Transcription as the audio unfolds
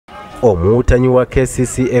Omutanyi wa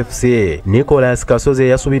KCCFC Nicholas Kasozi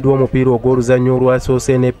yasubiddwa omupiira ogw'oluzannya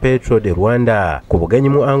olwasoose ne Petro de Luanda ku bugenyi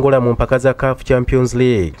mu Angola mu mpaka za CAF Champions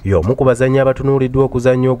League y'omu ku bazannyi abatunuuliddwa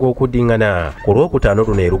okuzannya ogw'okuddingana ku Lwokutaano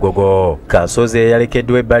luno e Lugogo. Kasozi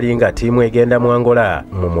eyalekeddwa ebbali nga ttiimu egenda mu Angola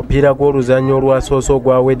mu mupiira gw'oluzannya olwasoose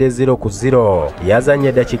ogwawedde 0-0 yazannya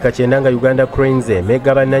eddakiika 9 nga Uganda Cranes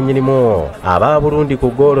emegga bannannyinimu aba Burundi ku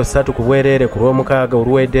ggoolo 3 ku bwereere ku Lwomukaaga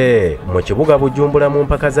oluwedde mu kibuga Bujumbura mu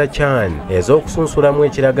mpaka za CHAN ez'okusunsulamu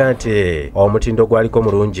ekiraga nti omutindo gwaliko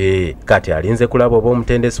mulungi. Kati alinze kulaba oba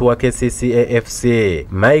omutendesi wa KCCA FC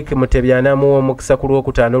Mike Mutebyanamu omukisa ku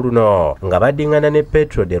Lwokutaano luno nga baddingana ne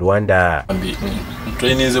Petro de Luanda.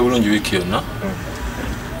 Trainize bulungi wiki yonna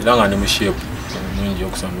era nga ndi mu shape mulungi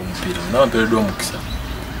okusamba omupiira n'abampeereddwa omukisa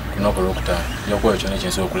ku lunaku Lwokutaano jakuwa kyonna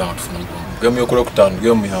kyensobola okulaba nga tufuna omupiira. Geemu y'okulwokutaano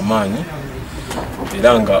geemu y'amaanyi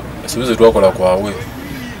era nga esuubizo twakola kwawe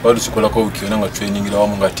bado tukikolako wiki yonna nga tutrainingira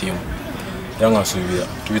wamu nga ttiimu era nga nsuubira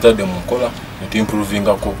tubitadde mu nkola ne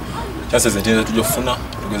tuimprovingako chances enti tujja kufuna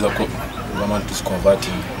tugezako gamba nti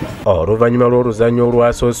tuziconverting. Oluvannyuma lw'oluzannya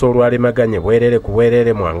olwasoose olwalemaganye bwereere ku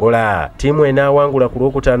bwereere mu Angola, ttiimu enaawangula ku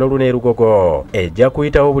Lwokutaano luno e Lugogo ejja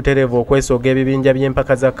kuyitawo obutereevu okwesooga ebibinja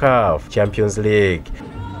by'empaka za CAF Champions League.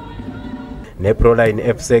 Ne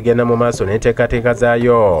Proline FC egenda mu maaso n'enteekateeka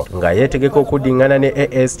zaayo nga yeetegeka okuddingana ne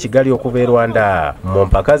AS Kigali okuva e Rwanda mu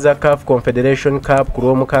mpaka za CAF Confederation Cup ku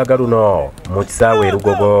Lwomukaaga luno mu kisaawe e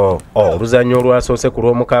Lugogo. Oluzannya olwasoose ku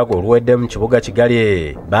Lwomukaaga oluwedde mu kibuga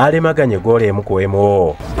Kigali baalemaganye ggoolo emu ku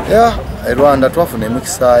emu. E Rwanda twafuna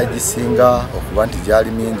emikisa egisinga okuba nti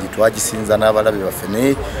gyali mingi twagisinza n'abalabe baffe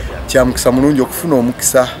naye kya mukisa mulungi okufuna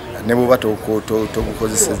omukisa ne bw'oba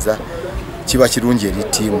togukozesezza kiba kirungi eri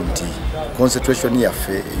ttiimu nti concentration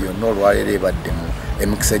yaffe yonna olwaleero ebaddemu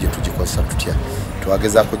emikisa egyo tugikozesa tutya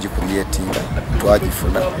twagezaako gicreatinga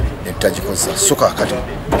twagifuna ne tutagikozesa so kakati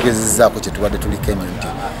tugezezzaako kye tubadde tuliko ennyo nti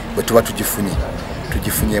bwe tuba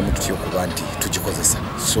tugifunyemu tutya okuba nti tugikozesa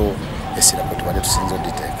so esirako tubadde tusinza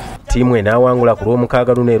oditeeka. Ttiimu enaawangula ku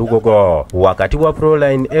Lwomukaaga luno e Lugogo wakati wa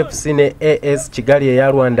Proline FC ne AS Kigali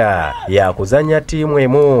eya Rwanda yakuzannya ttiimu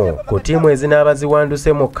emu ku ttiimu ezinaaba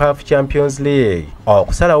ziwanduse mu CAF Champions League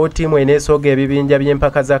okusalawo ttiimu eneesooga ebibinja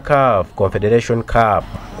by'empaka za CAF Confederation Cup.